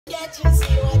let you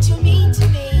see what you mean to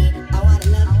me. I wanna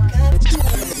love you.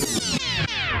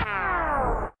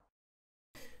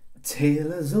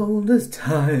 Tale as old as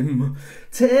time,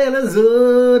 tale as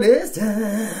old as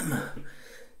time,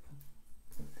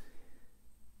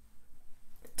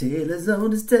 tale as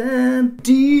old as time.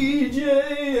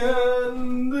 DJ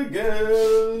and the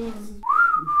girls.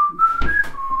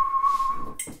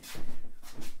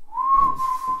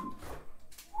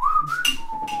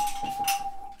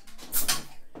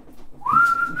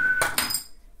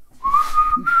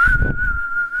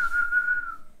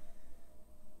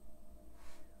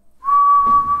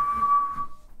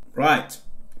 Right.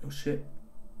 Oh shit.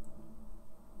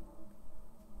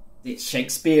 It's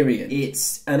Shakespearean.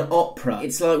 It's an opera.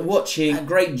 It's like watching a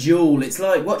great duel. It's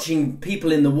like watching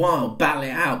people in the wild battle it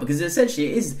out, because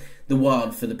essentially it is the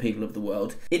wild for the people of the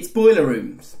world. It's boiler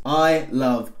rooms. I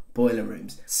love boiler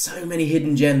rooms. So many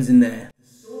hidden gems in there.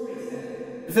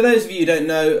 For those of you who don't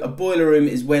know, a boiler room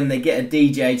is when they get a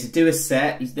DJ to do a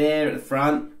set. He's there at the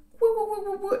front,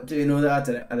 doing all that. I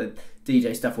don't know how the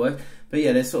DJ stuff works. But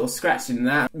yeah, they're sort of scratching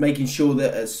that, making sure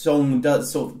that a song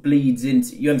does sort of bleeds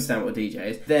into, you understand what a DJ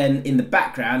is. Then in the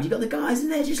background, you've got the guys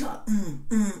and they're just like,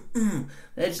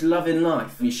 They're just loving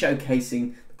life. You're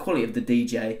showcasing the quality of the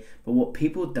DJ, but what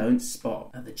people don't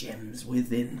spot are the gems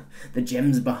within, the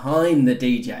gems behind the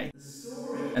DJ.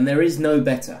 And there is no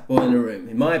better boiler room,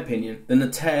 in my opinion, than the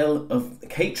tale of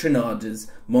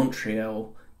Kaytranada's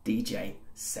Montreal DJ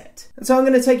set. And so I'm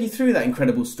going to take you through that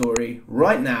incredible story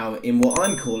right now in what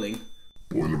I'm calling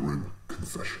Boiler Room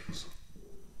Confessions.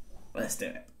 Let's do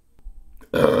it.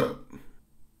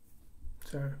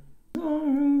 Sorry.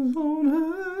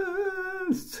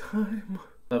 Time.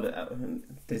 Love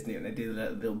it, Disney, when they do the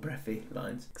little breathy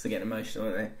lines, because they get emotional,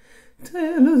 don't they?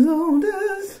 Tale as old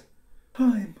as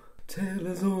time. Tale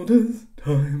as old as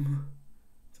time.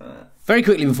 Very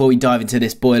quickly before we dive into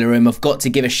this boiler room, I've got to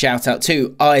give a shout out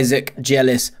to Isaac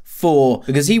Jealous 4,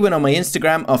 because he went on my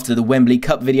Instagram after the Wembley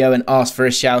Cup video and asked for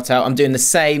a shout out. I'm doing the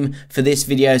same for this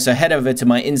video, so head over to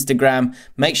my Instagram,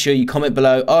 make sure you comment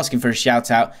below asking for a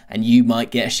shout out, and you might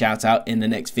get a shout out in the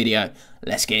next video.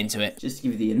 Let's get into it. Just to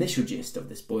give you the initial gist of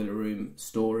this boiler room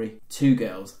story, two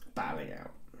girls battling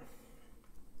out.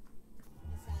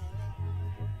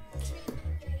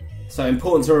 So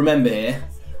important to remember here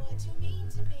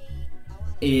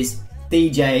is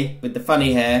DJ with the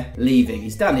funny hair leaving.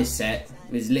 He's done his set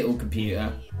with his little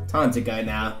computer. Time to go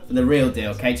now for the real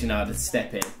deal. Kaytronada to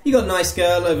step in. You got Nice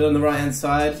Girl over on the right hand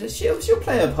side. She'll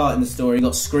play her part in the story. You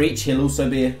got Screech. He'll also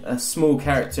be a small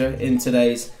character in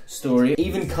today's story.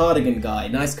 Even Cardigan Guy,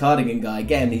 Nice Cardigan Guy.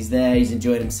 Again, he's there. He's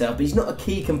enjoying himself, but he's not a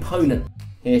key component.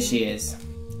 Here she is.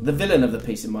 The villain of the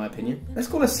piece, in my opinion. Let's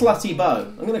call her Slutty Bow.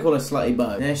 I'm going to call her Slutty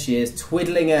Bow. There she is,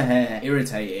 twiddling her hair.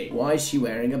 Irritating. Why is she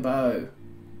wearing a bow?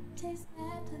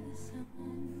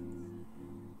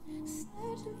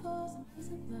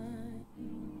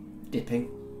 Dipping.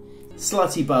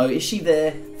 Slutty Bow, is she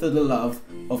there for the love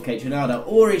of Kaytronada,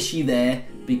 or is she there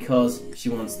because she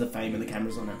wants the fame and the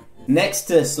cameras on her? Next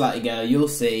to Slutty Girl, you'll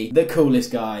see the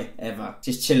coolest guy ever,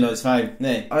 just chilling on his phone.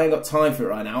 There. I ain't got time for it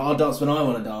right now. I'll dance when I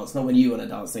want to dance, not when you want to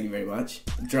dance. Thank you very much.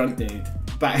 Drunk dude,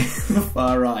 back on the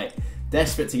far right,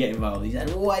 desperate to get involved. He's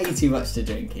had way too much to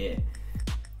drink here.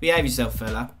 Behave yourself,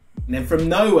 fella. And then from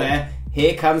nowhere,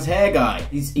 here comes Hair Guy.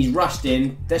 He's rushed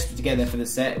in, desperate to get there for the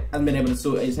set, hasn't been able to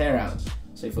sort his hair out.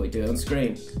 So he thought he'd do it on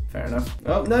screen. Fair enough.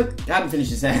 Oh, no, hadn't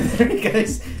finished his hair. There he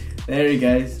goes. There he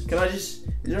goes. Can I just,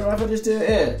 is it alright if I just do it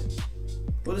here?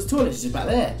 Well, there's toilets just back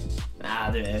there. Nah,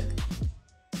 I'll do it.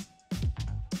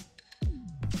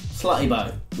 Slutty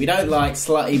Bow. We don't like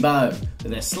Slutty Bow.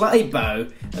 But there's Slutty Bow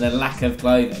and a lack of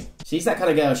clothing. She's that kind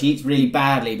of girl, she eats really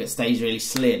badly but stays really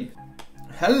slim.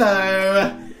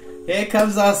 Hello! Here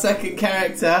comes our second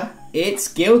character. It's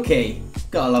Gilkey.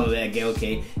 Gotta love a bit of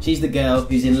Gilkey. She's the girl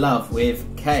who's in love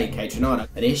with Kaytronada.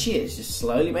 And here she is, just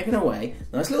slowly making her way.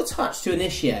 Nice little touch to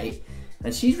initiate.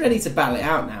 And she's ready to battle it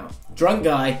out now. Drunk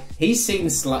guy, he's seen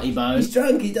Slutty Bow. He's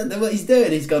drunk, he doesn't know what he's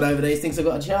doing. He's gone over there, he thinks I've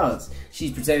got a chance.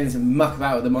 She's pretending to muck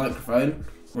about with the microphone.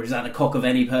 Or is that the cock of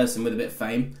any person with a bit of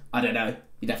fame? I don't know.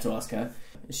 You'd have to ask her.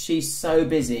 She's so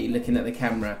busy looking at the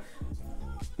camera.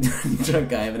 Drunk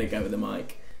guy having a go with the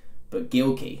mic. But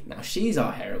Gilkey, now she's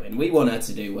our heroine. We want her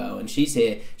to do well, and she's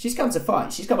here. She's come to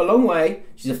fight. She's come a long way.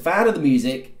 She's a fan of the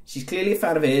music. She's clearly a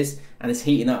fan of his, and it's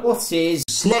heating up. What's his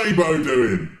Slutty Bow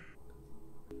doing?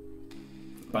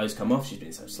 Bow's come off. She's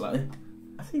been so slow.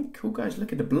 I think cool guys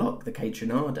looking to block the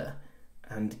Kaytronada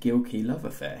and Gilkey love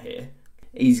affair here.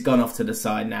 he's gone off to the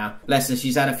side now. Bless her,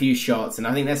 she's had a few shots, and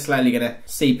I think they're slowly going to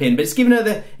seep in. But it's giving her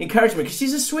the encouragement, because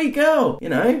she's a sweet girl, you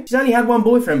know? She's only had one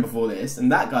boyfriend before this,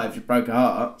 and that guy just broke her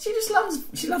heart.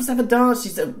 She loves to have a dance.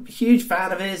 She's a huge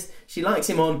fan of his. She likes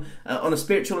him on a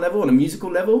spiritual level, on a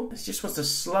musical level. She just wants to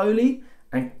slowly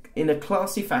and in a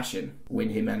classy fashion win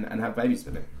him and have babies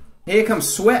with him. Here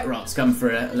comes Sweat Rots come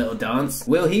for a little dance.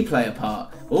 Will he play a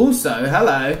part? Also,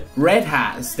 hello, Red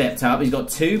Hat has stepped up. He's got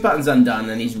 2 buttons undone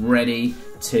and he's ready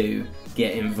to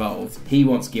get involved. He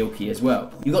wants Gilkey as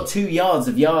well. You've got 2 yards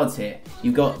of yards here.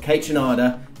 You've got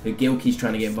Kaytranada, who Gilkey's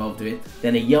trying to get involved with.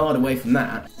 Then a yard away from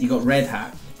that, you've got Red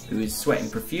Hat, who is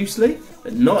sweating profusely,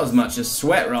 but not as much as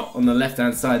Sweat Rot on the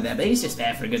left-hand side there, but he's just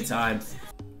there for a good time.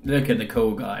 Look at the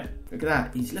cool guy. Look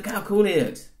at that. Look how cool he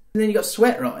looks. And then you got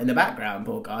Sweat Rot in the background,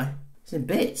 poor guy. It's in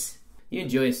bits. You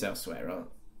enjoy yourself, Sweat Rot.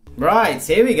 Right,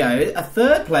 here we go. A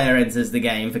 3rd player enters the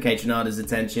game for Kaytranada's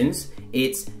attentions.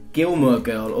 It's Gilmore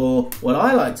Girl, or what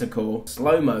I like to call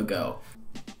Slow-Mo Girl.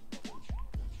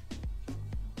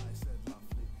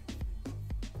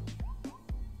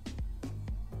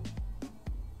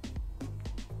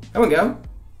 Come on, girl.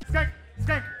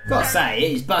 Gotta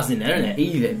say, it's buzzing there, isn't it?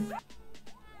 Even.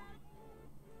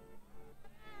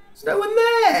 There's no one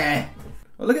there.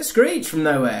 Well, look at Screech from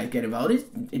nowhere. Get involved.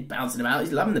 He's bouncing about.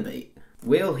 He's loving the beat.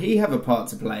 Will he have a part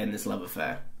to play in this love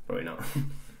affair? Probably not. I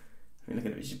mean, look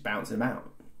at him. He's just bouncing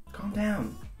about. Calm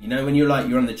down. You know when you're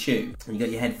on the tube and you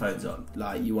got your headphones on,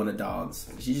 like you want to dance.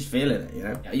 You're just feeling it, you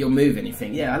know? You're moving. You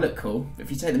think, yeah, I look cool. But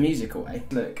if you take the music away,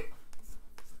 look.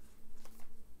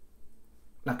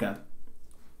 Like a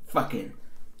fucking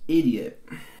idiot.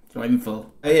 It's not even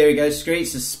full. Oh, here we go.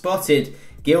 Screech has spotted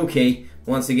Gilkey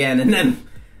once again, and then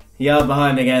yard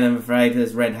behind again, I'm afraid.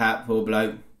 There's Red Hat, poor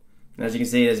bloke. And as you can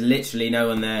see, there's literally no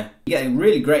one there. You get a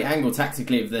really great angle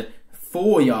tactically of the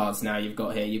 4 yards now you've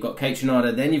got here. You've got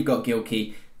Kaytranada, then you've got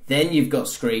Gilkey, then you've got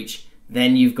Screech,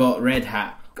 then you've got Red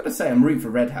Hat. I've got to say, I'm rooting for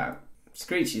Red Hat.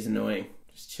 Screech is annoying.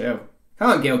 Just chill.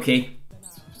 Come on, Gilkey.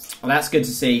 Well, that's good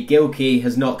to see. Gilkey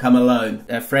has not come alone.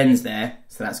 Her friend's there,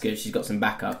 so that's good. She's got some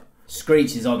backup.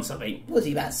 Screech is on something. What is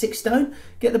he, about 6 stone?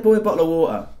 Get the boy a bottle of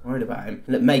water. Worried about him.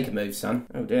 Look, make a move, son.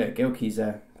 Oh dear, Gilkey's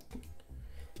had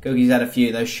a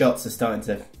few. Those shots are starting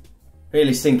to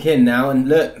really sink in now. And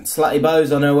look, Slutty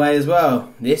Bo's on her way as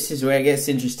well. This is where it gets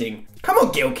interesting. Come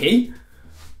on, Gilkey.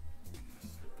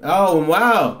 Oh,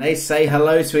 wow. They say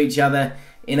hello to each other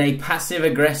in a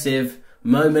passive-aggressive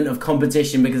moment of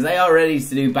competition because they are ready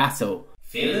to do battle.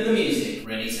 Feeling the music,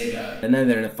 ready to go. I know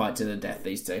they're in a fight to the death,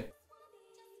 these two.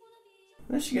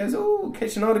 There she goes. Oh,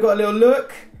 Kaytranada got a little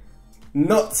look.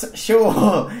 Not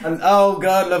sure. And oh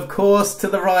god, of course, to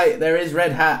the right, there is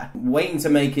Red Hat, waiting to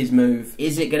make his move.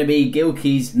 Is it going to be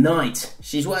Gilkey's night?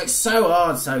 She's worked so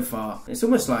hard so far. It's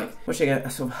almost like watching a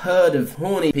sort of herd of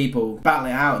horny people battle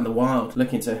it out in the wild,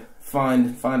 looking to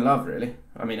find love, really.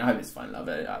 I mean, I hope it's find love.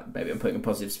 Maybe I'm putting a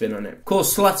positive spin on it. Of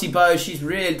course, Slutty Bo, she's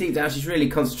really deep down, she's really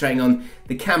concentrating on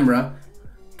the camera.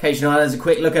 Kaytranada has a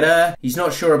quick look at her. He's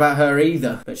not sure about her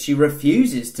either, but she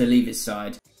refuses to leave his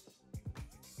side.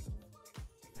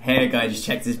 Hair guy just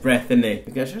checked his breath, didn't he?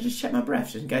 He goes, should I just check my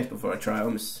breath just in case before I try? I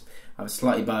have a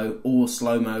Slutty Bo or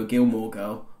Slow-Mo Gilmore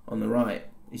Girl on the right.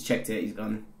 He's checked it, he's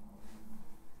gone.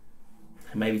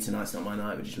 Maybe tonight's not my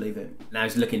night, but just leave it. Now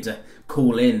he's looking to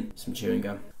call in some chewing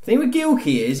gum. The thing with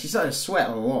Gilkey is, she's starting to sweat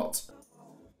a lot.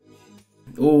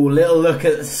 Oh, little look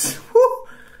at this.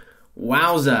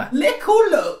 Wowza. Little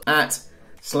look at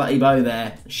Slutty Bo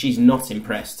there. She's not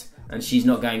impressed. And she's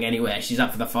not going anywhere. She's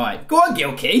up for the fight. Go on,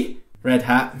 Gilkey. Red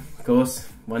Hat, of course,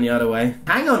 1 yard away.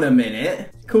 Hang on a minute.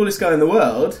 Coolest guy in the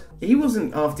world. He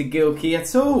wasn't after Gilkey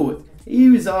at all. He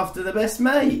was after the best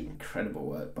mate. Incredible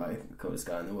work by the coolest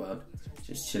guy in the world.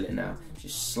 Just chilling now.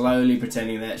 Just slowly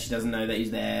pretending that she doesn't know that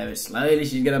he's there. But slowly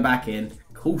she's going to back in.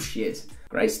 Cool shit.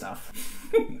 Great stuff.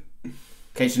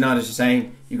 Kaytranada's just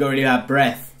saying, you've got really bad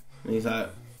breath. And he's like,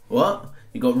 what?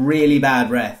 You've got really bad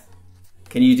breath.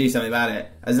 Can you do something about it?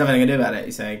 There's nothing I can do about it,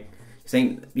 he's saying.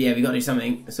 Yeah, we got to do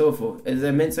something. It's awful. Is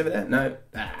there mints over there? No.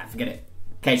 Forget it.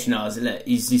 Kaytranada's, look,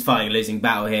 he's fighting a losing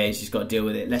battle here. He's just got to deal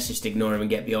with it. Let's just ignore him and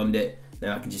get beyond it.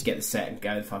 Then I can just get the set and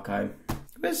go the fuck home.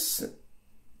 Where's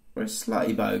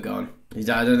Slutty Bo gone? He's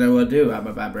like, I don't know what to do about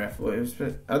my bad breath.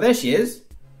 Oh, there she is.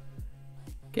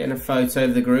 Getting a photo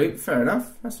of the group. Fair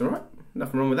enough. That's alright.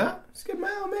 Nothing wrong with that. It's good,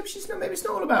 man. Maybe it's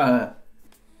not all about her.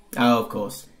 Oh, of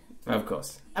course. Of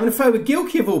course. Having a photo with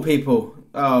Gilkey of all people.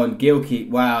 Oh, and Gilkey.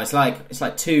 Wow, it's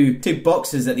like two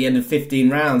boxers at the end of 15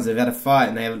 rounds. They've had a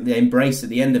fight and they embrace at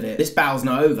the end of it. This battle's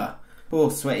not over.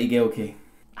 Poor sweaty Gilkey.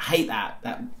 I hate that.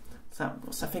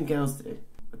 What's that thing girls do?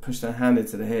 They push their hand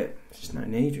into the hip. There's just no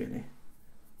need, really.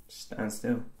 Stand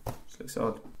still. This looks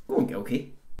odd. Oh,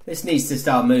 Gilkey. This needs to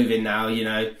start moving now, you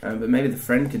know. But maybe the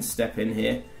friend can step in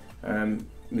here.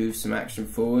 Move some action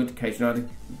forward. Kaytranada.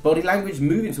 Body language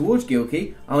moving towards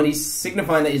Gilkey. Oh, and he's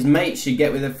signifying that his mate should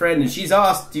get with a friend. And she's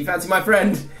asked, do you fancy my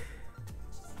friend?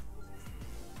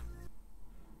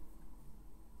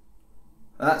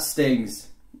 That stings.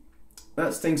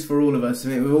 That stings for all of us. I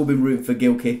mean, we've all been rooting for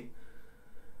Gilkey.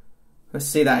 Let's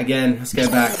see that again. Let's go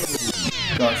back.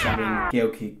 Gosh, I mean,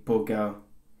 Gilkey, poor girl.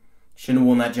 Shouldn't have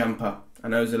worn that jumper. I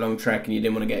know it was a long trek and you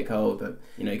didn't want to get cold, but,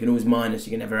 you know, you can always minus,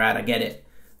 you can never add, I get it.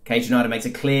 Kaytranada makes a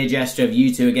clear gesture of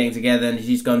you two are getting together and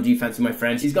she's gone, do you fancy my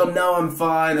friend? She's gone, no, I'm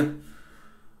fine.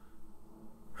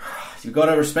 You've got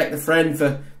to respect the friend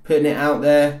for putting it out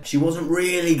there. She wasn't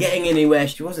really getting anywhere.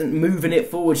 She wasn't moving it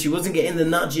forward. She wasn't getting the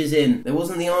nudges in. There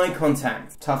wasn't the eye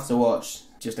contact. Tough to watch.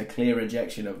 Just a clear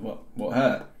rejection of what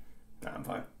hurt. No, I'm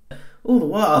fine. All the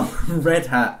while, Red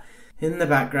Hat in the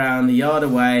background, a yard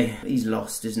away. He's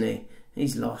lost, isn't he?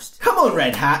 He's lost. Come on,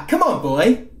 Red Hat. Come on,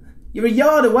 boy. You're a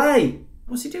yard away.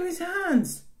 What's he doing with his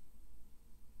hands?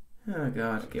 Oh,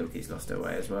 God. Gilkey's lost her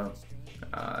way as well.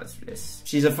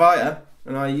 She's a fighter.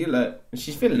 And you look. And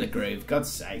she's feeling the groove. God's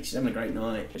sake. She's having a great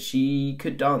night. She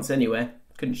could dance anywhere,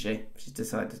 couldn't she? She's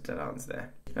decided to dance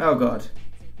there. Oh, God.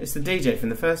 It's the DJ from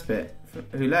the first bit.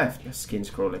 Who left? Her skin's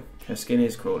crawling. Her skin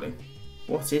is crawling.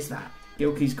 What is that?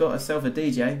 Gilkey's got herself a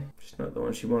DJ. She's not the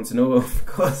one she wants. And all, of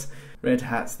course, Red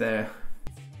Hat's there.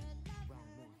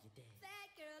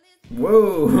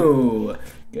 Whoa!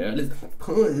 Girl is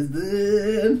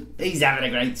poison. He's having a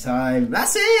great time.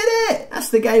 That's it! That's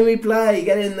the game we play.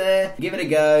 Get in there, give it a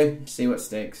go, see what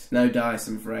sticks. No dice,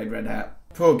 I'm afraid, Red Hat.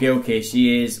 Poor Gilkey,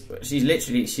 she's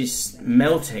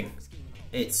melting.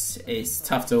 It's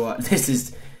tough to watch.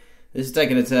 This is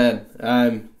taking a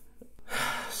turn.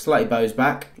 Slightly bows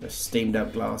back, steamed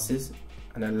up glasses,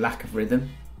 and a lack of rhythm.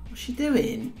 What's she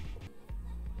doing?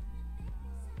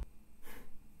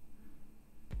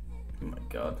 Oh my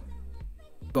God.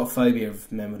 Got a phobia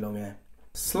of men with long hair.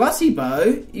 Slutty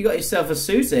Bow, you got yourself a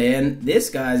suit here, and this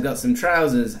guy's got some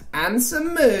trousers and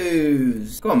some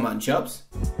moves. Go on, mutton chops.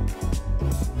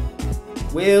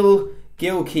 Will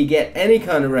Gilkey get any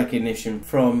kind of recognition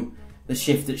from the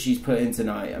shift that she's put in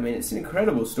tonight? I mean, it's an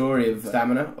incredible story of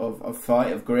stamina, of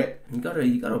fight, of grit. You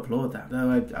gotta applaud that.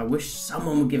 Though I wish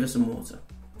someone would give her some water.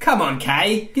 Come on,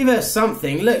 Kay, give her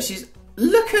something.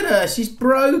 Look at her, she's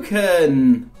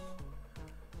broken.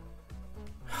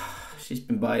 She's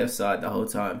been by your side the whole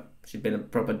time. She's been a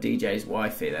proper DJ's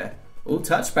wifey there. All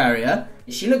touch barrier.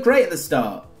 She looked great at the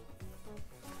start.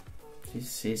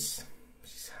 She's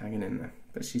hanging in there.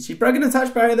 But she's broken the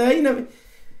touch barrier there. You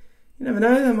never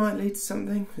know, that might lead to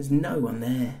something. There's no one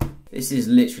there. This is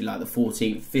literally like the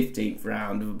 14th, 15th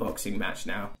round of a boxing match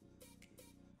now.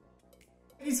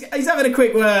 He's having a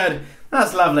quick word.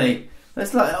 That's lovely.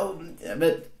 That's like,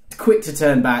 but quick to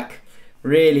turn back.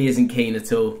 Really isn't keen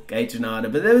at all,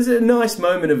 Kaytranada. But there was a nice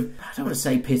moment of, I don't want to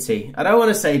say pity.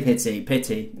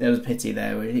 Pity. There was pity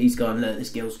there where he's gone, look, this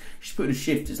girl's, she's putting a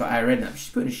shift. It's like, I read that, she's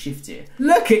putting a shift here.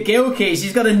 Look at Gilkey,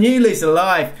 she's got a new lease of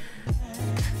life.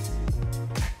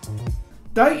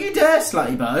 Don't you dare,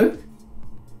 Slutty Bow.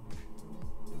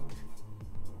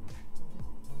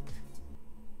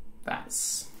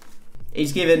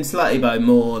 He's given Slutty Bow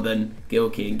more than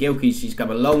Gilkey. And Gilkey, she's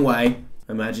come a long way.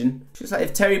 Imagine. It's like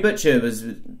if Terry Butcher was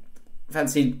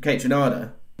fancied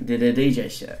Kaytranada and did a DJ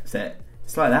set.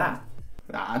 It's like that.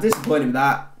 Disappointed with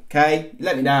that. Okay, you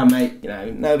let me down, mate. You know,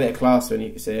 no bit of class when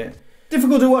you can see it.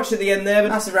 Difficult to watch at the end there, but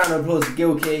that's a round of applause for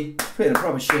Gilkey. Put in a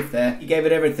proper shift there. He gave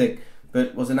it everything,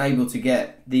 but was unable to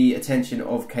get the attention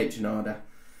of Kaytranada.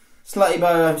 Slutty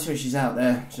Bow, I'm sure she's out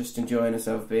there just enjoying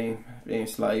herself being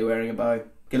slutty, wearing a bow.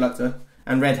 Good luck to her.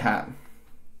 And Red Hat.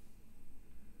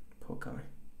 Poor guy.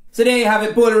 So there you have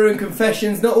it, Boiler Room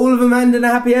Confessions. Not all of them end in a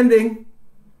happy ending.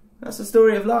 That's the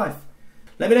story of life.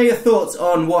 Let me know your thoughts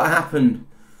on what happened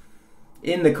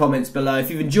in the comments below.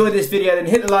 If you've enjoyed this video, then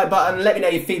hit the like button. Let me know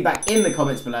your feedback in the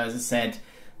comments below, as I said.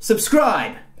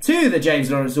 Subscribe to the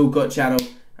Lawrence Allcott channel,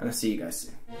 and I'll see you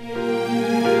guys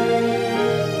soon.